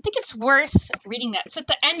I think it's worth reading that. It's at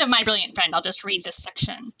the end of My Brilliant Friend. I'll just read this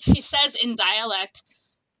section. She says in dialect,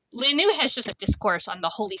 Lei Nu has just a discourse on the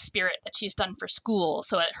Holy Spirit that she's done for school,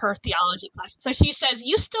 so at her theology class. So she says,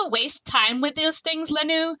 "You still waste time with those things, Lei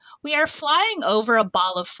Nu. We are flying over a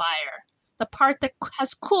ball of fire. The part that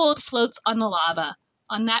has cooled floats on the lava.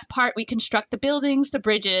 On that part, we construct the buildings, the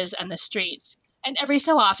bridges, and the streets. And every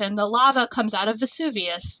so often, the lava comes out of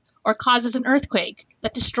Vesuvius or causes an earthquake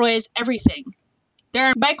that destroys everything. There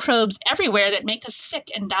are microbes everywhere that make us sick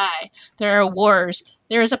and die. There are wars.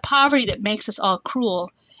 There is a poverty that makes us all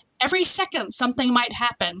cruel. Every second, something might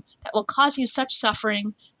happen that will cause you such suffering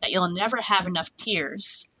that you'll never have enough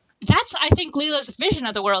tears. That's, I think, Leela's vision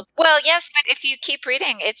of the world. Well, yes, but if you keep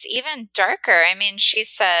reading, it's even darker. I mean, she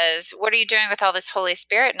says, what are you doing with all this Holy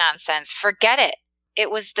Spirit nonsense? Forget it.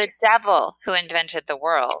 It was the devil who invented the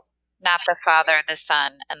world, not the Father, the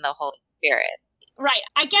Son, and the Holy Spirit. Right.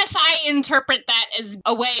 I guess I interpret that as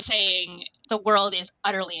a way of saying the world is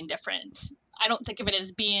utterly indifferent. I don't think of it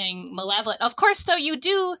as being malevolent. Of course, though,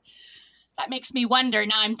 that makes me wonder,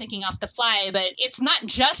 now I'm thinking off the fly, but it's not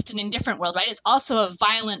just an indifferent world, right? It's also a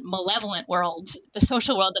violent, malevolent world, the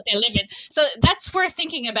social world that they live in. So that's worth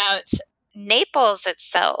thinking about. Naples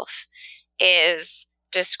itself is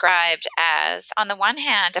described as, on the one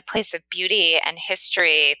hand, a place of beauty and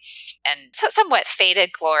history and somewhat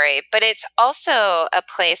faded glory, but it's also a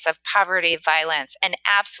place of poverty, violence, and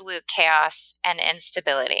absolute chaos and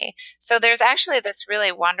instability. So there's actually this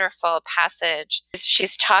really wonderful passage.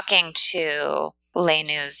 She's talking to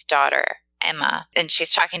Lenu's daughter, Emma, and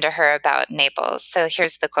she's talking to her about Naples. So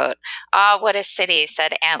here's the quote. "Ah, what a city,"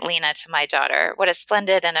 said Aunt Lena to my daughter. "What a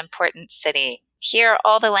splendid and important city. Here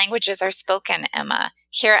all the languages are spoken, Emma.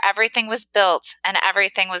 Here everything was built and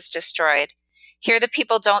everything was destroyed. Here the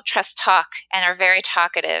people don't trust talk and are very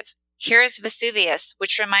talkative. Here is Vesuvius,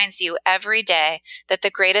 which reminds you every day that the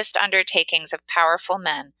greatest undertakings of powerful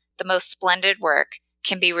men, the most splendid work,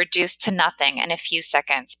 can be reduced to nothing in a few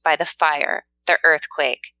seconds by the fire, the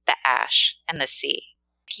earthquake, the ash, and the sea."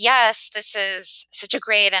 Yes, this is such a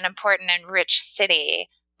great and important and rich city,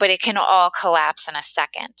 but it can all collapse in a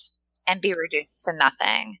second and be reduced to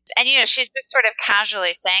nothing. And, she's just sort of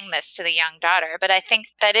casually saying this to the young daughter, but I think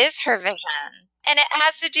that is her vision. And it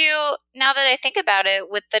has to do, now that I think about it,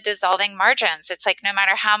 with the dissolving margins. It's like no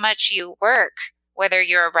matter how much you work, whether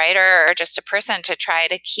you're a writer or just a person, to try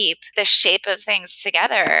to keep the shape of things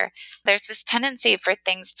together, there's this tendency for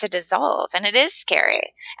things to dissolve, and it is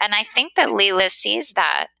scary. And I think that Leela sees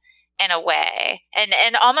that in a way, and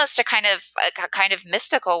almost a kind of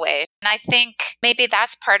mystical way. And I think maybe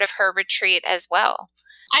that's part of her retreat as well.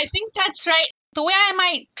 I think that's right. The way I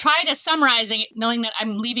might try to summarize it, knowing that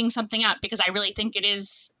I'm leaving something out, because I really think it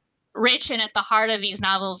is rich and at the heart of these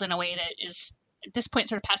novels in a way that is, at this point,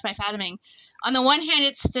 sort of past my fathoming. On the one hand,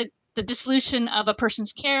 it's the dissolution of a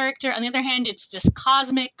person's character. On the other hand, it's this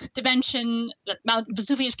cosmic dimension that Mount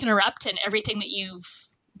Vesuvius can erupt and everything that you've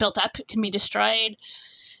built up can be destroyed.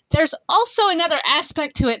 There's also another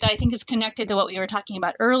aspect to it that I think is connected to what we were talking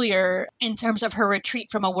about earlier in terms of her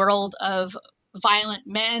retreat from a world of violent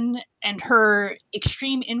men and her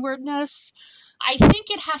extreme inwardness. I think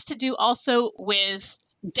it has to do also with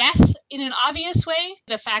death in an obvious way,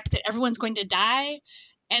 the fact that everyone's going to die,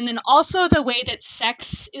 and then also the way that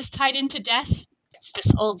sex is tied into death. It's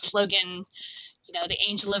this old slogan, the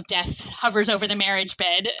angel of death hovers over the marriage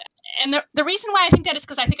bed. And the reason why I think that is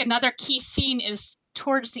because I think another key scene is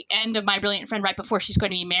towards the end of My Brilliant Friend, right before she's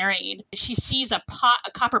going to be married. She sees a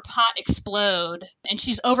copper pot explode, and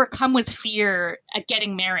she's overcome with fear at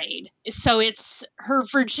getting married. So it's her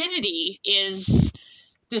virginity is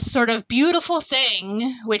this sort of beautiful thing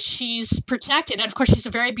which she's protected. And of course, she's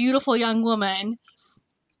a very beautiful young woman.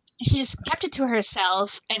 She's kept it to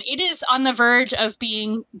herself, and it is on the verge of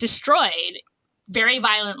being destroyed very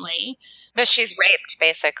violently. But she's raped,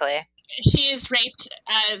 basically. She is raped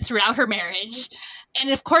throughout her marriage. And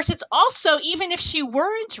of course, it's also, even if she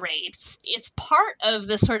weren't raped, it's part of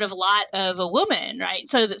the sort of lot of a woman, right?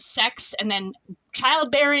 So that sex and then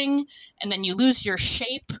childbearing, and then you lose your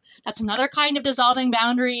shape. That's another kind of dissolving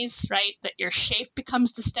boundaries, right? That your shape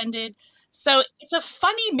becomes distended. So it's a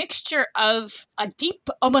funny mixture of a deep,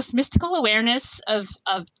 almost mystical awareness of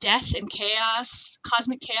death and chaos,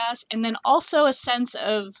 cosmic chaos, and then also a sense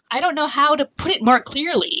of, I don't know how to put it more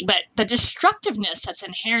clearly, but the destructiveness that's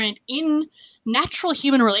inherent in natural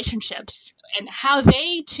human relationships and how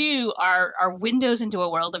they too are windows into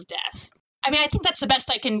a world of death. I mean, I think that's the best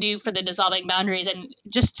I can do for the dissolving boundaries, and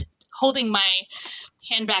just holding my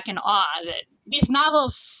hand back in awe that these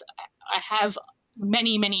novels have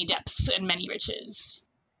many, many depths and many riches.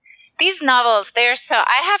 These novels,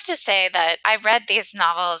 I have to say that I read these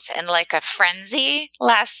novels in like a frenzy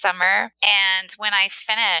last summer. And when I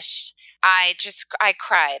finished, I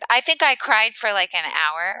cried. I think I cried for like an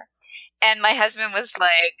hour. And my husband was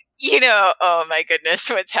like, oh my goodness,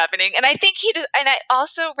 what's happening? And I think and I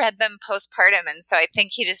also read them postpartum. And so I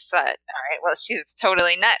think he just thought, all right, well, she's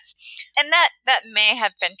totally nuts. And that may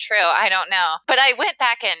have been true. I don't know. But I went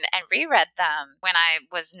back and reread them when I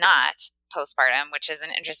was not postpartum, which is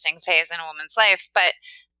an interesting phase in a woman's life. But,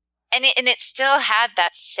 and it still had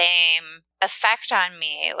that same effect on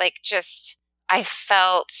me. Like just, I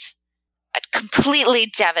felt completely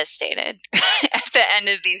devastated at the end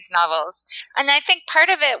of these novels. And I think part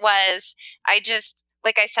of it was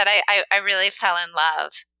like I said, I really fell in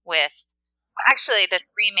love with actually the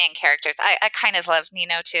three main characters. I kind of love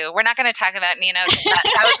Nino too. We're not going to talk about Nino.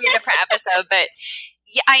 That would be a different episode, but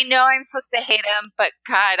yeah, I know I'm supposed to hate him, but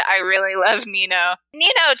God, I really love Nino.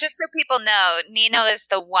 Nino, just so people know, Nino is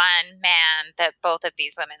the one man that both of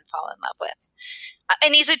these women fall in love with.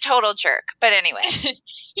 And he's a total jerk. But anyway.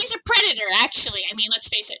 He's a predator, actually. I mean, let's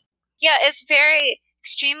face it. Yeah, it's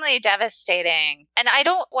extremely devastating. And I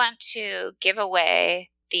don't want to give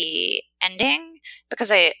away the ending because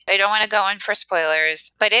I don't want to go in for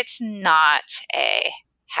spoilers, but it's not a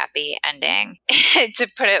happy ending, to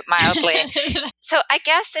put it mildly. So I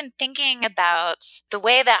guess in thinking about the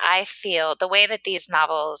way that I feel, the way that these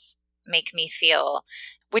novels make me feel,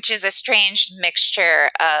 which is a strange mixture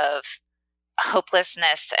of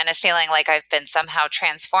hopelessness and a feeling like I've been somehow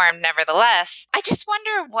transformed nevertheless, I just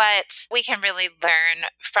wonder what we can really learn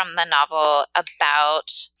from the novel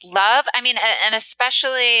about love. I mean, and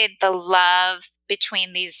especially the love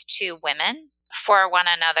between these two women for one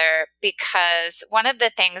another, because one of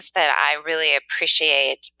the things that I really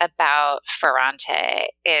appreciate about Ferrante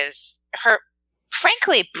is her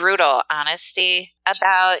frankly brutal honesty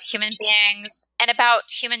about human beings and about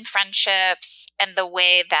human friendships and the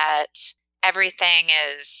way that everything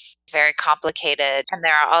is very complicated and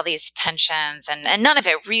there are all these tensions and none of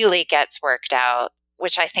it really gets worked out,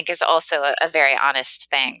 which I think is also a very honest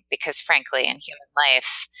thing because frankly in human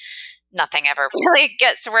life, nothing ever really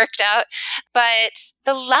gets worked out. But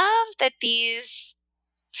the love that these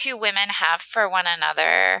two women have for one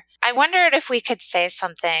another, I wondered if we could say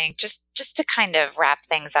something just to kind of wrap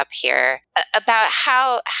things up here about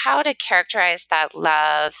how to characterize that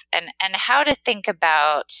love and how to think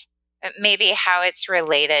about maybe how it's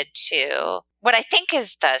related to what I think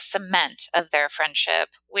is the cement of their friendship,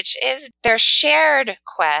 which is their shared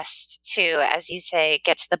quest to, as you say,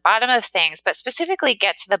 get to the bottom of things, but specifically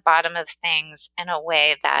get to the bottom of things in a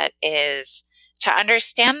way that is to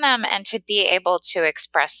understand them and to be able to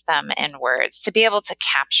express them in words, to be able to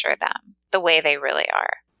capture them the way they really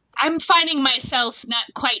are. I'm finding myself not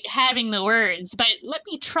quite having the words, but let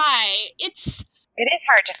me try. It is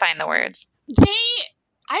hard to find the words.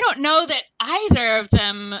 I don't know that either of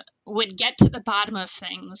them would get to the bottom of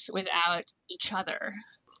things without each other.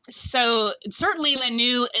 So certainly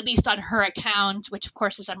Lenue, at least on her account, which of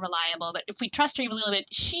course is unreliable, but if we trust her even a little bit,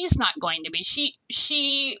 she's not going to be.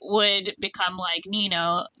 She would become like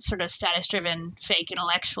Nino, sort of status-driven, fake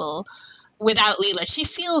intellectual, without Leela. She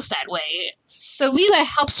feels that way. So Leela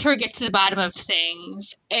helps her get to the bottom of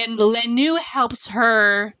things, and Lenue helps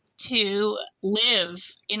her to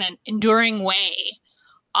live in an enduring way.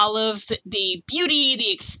 All of the beauty,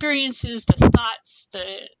 the experiences, the thoughts,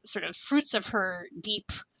 the sort of fruits of her deep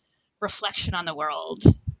reflection on the world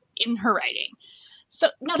in her writing. So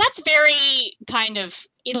now that's very kind of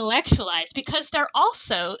intellectualized because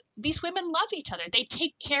these women love each other. They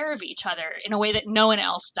take care of each other in a way that no one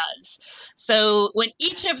else does. So when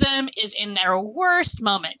each of them is in their worst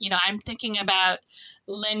moment, I'm thinking about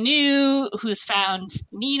Lenue, who's found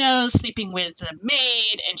Nino sleeping with the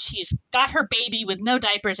maid, and she's got her baby with no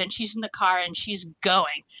diapers, and she's in the car, and she's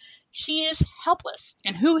going. She is helpless.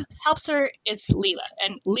 And who helps her is Leela.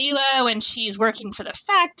 And Leela, when she's working for the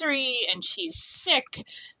factory and she's sick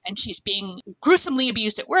and she's being gruesomely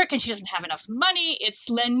abused at work and she doesn't have enough money, it's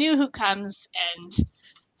Lenue who comes and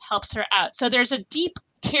helps her out. So there's a deep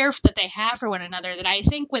care that they have for one another that I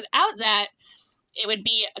think without that, it would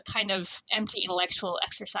be a kind of empty intellectual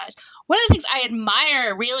exercise. One of the things I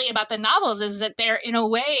admire really about the novels is that they're, in a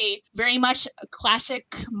way, very much a classic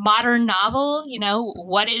modern novel.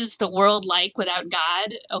 What is the world like without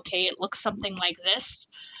God? Okay, it looks something like this.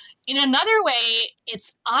 In another way,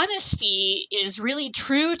 its honesty is really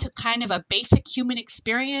true to kind of a basic human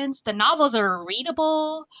experience. The novels are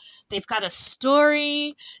readable. They've got a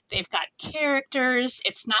story. They've got characters.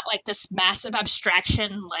 It's not like this massive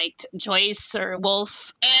abstraction like Joyce or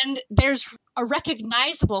Woolf. And there's a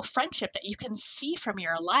recognizable friendship that you can see from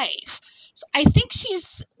your life. So I think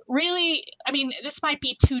she's really, I mean, this might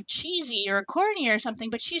be too cheesy or corny or something,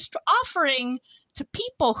 but she's offering to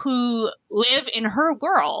people who live in her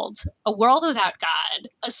world, a world without God,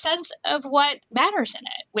 a sense of what matters in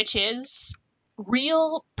it, which is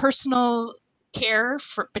real personal care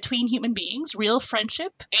between human beings, real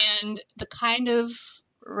friendship, and the kind of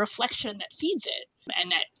reflection that feeds it.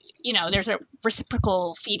 And that, there's a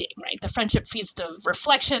reciprocal feeding, right? The friendship feeds the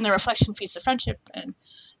reflection feeds the friendship. And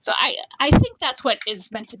so I think that's what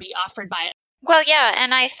is meant to be offered by it. Well, yeah,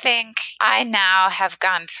 and I think I now have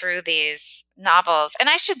gone through these novels, and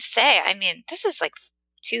I should say, I mean, this is like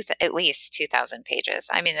at least 2,000 pages.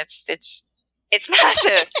 I mean, it's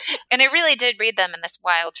massive. And I really did read them in this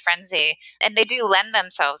wild frenzy. And they do lend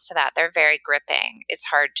themselves to that. They're very gripping. It's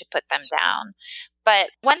hard to put them down.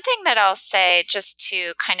 But one thing that I'll say, just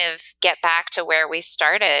to kind of get back to where we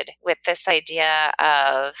started with this idea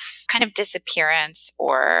of kind of disappearance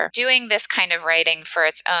or doing this kind of writing for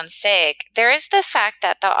its own sake, there is the fact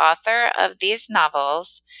that the author of these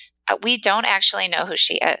novels, we don't actually know who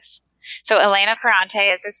she is. So Elena Ferrante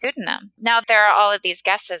is a pseudonym. Now, there are all of these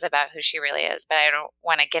guesses about who she really is, but I don't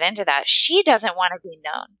want to get into that. She doesn't want to be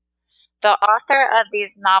known. The author of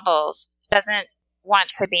these novels doesn't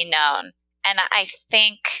want to be known. And I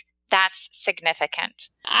think that's significant.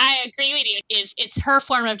 I agree with you. It's her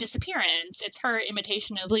form of disappearance. It's her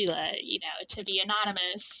imitation of Leela, to be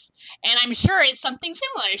anonymous. And I'm sure it's something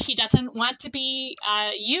similar. She doesn't want to be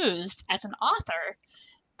used as an author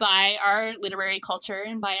by our literary culture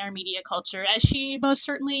and by our media culture, as she most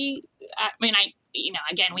certainly,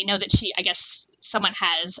 again, we know that I guess someone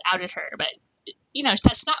has outed her, but,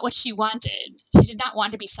 that's not what she wanted. She did not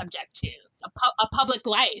want to be subject to a public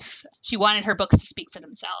life. She wanted her books to speak for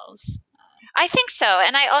themselves. I think so.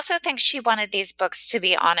 And I also think she wanted these books to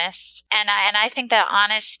be honest. And I think that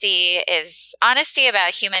honesty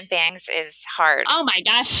about human beings is hard. Oh my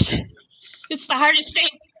gosh. It's the hardest thing.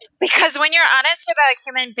 Because when you're honest about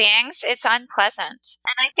human beings, it's unpleasant.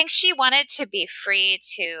 And I think she wanted to be free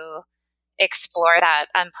to explore that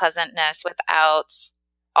unpleasantness without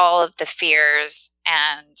all of the fears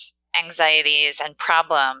and anxieties and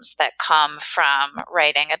problems that come from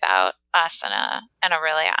writing about us in a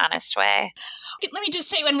really honest way. Let me just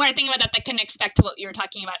say one more thing about that connects back to what you were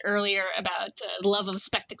talking about earlier about the love of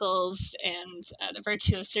spectacles and the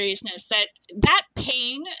virtue of seriousness. That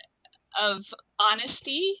pain of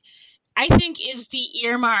honesty, I think, is the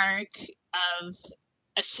earmark of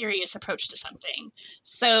a serious approach to something.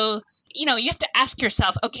 So, you have to ask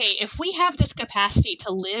yourself, okay, if we have this capacity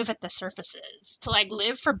to live at the surfaces, to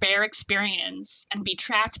live for bare experience and be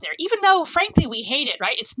trapped there, even though, frankly, we hate it,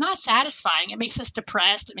 right? It's not satisfying. It makes us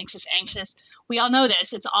depressed. It makes us anxious. We all know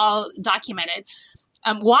this. It's all documented.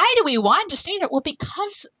 Why do we want to stay there? Well,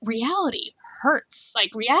 because reality hurts.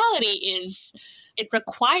 It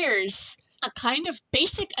requires a kind of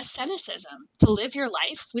basic asceticism to live your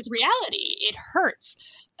life with reality. It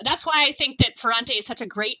hurts. That's why I think that Ferrante is such a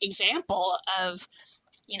great example of,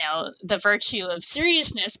 the virtue of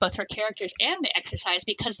seriousness, both her characters and the exercise,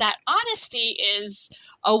 because that honesty is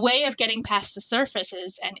a way of getting past the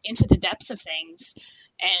surfaces and into the depths of things.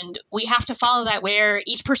 And we have to follow that where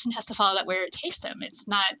each person has to follow that where it takes them. It's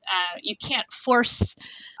not, you can't force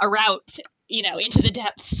a route, into the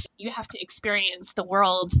depths. You have to experience the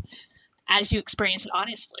world as you experience it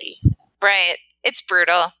honestly. Right. It's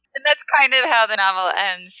brutal. And that's kind of how the novel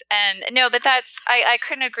ends. And no, but I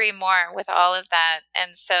couldn't agree more with all of that.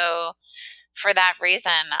 And so for that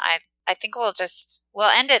reason, I think we'll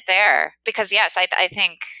end it there because yes, I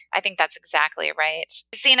think that's exactly right.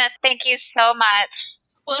 Zena, thank you so much.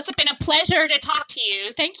 Well, it's been a pleasure to talk to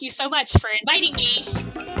you. Thank you so much for inviting me.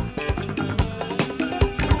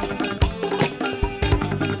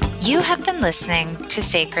 You have been listening to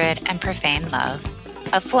Sacred and Profane Love,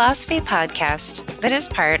 a philosophy podcast that is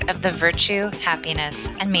part of the Virtue, Happiness,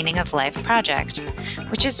 and Meaning of Life project,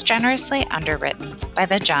 which is generously underwritten by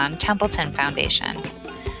the John Templeton Foundation.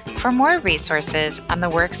 For more resources on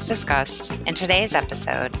the works discussed in today's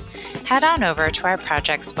episode, head on over to our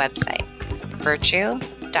project's website,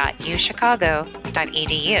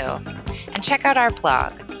 virtue.uchicago.edu, and check out our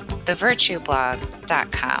blog,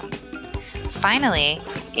 thevirtueblog.com. Finally,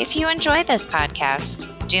 if you enjoy this podcast,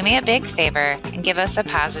 do me a big favor and give us a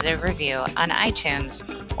positive review on iTunes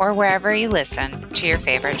or wherever you listen to your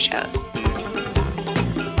favorite shows.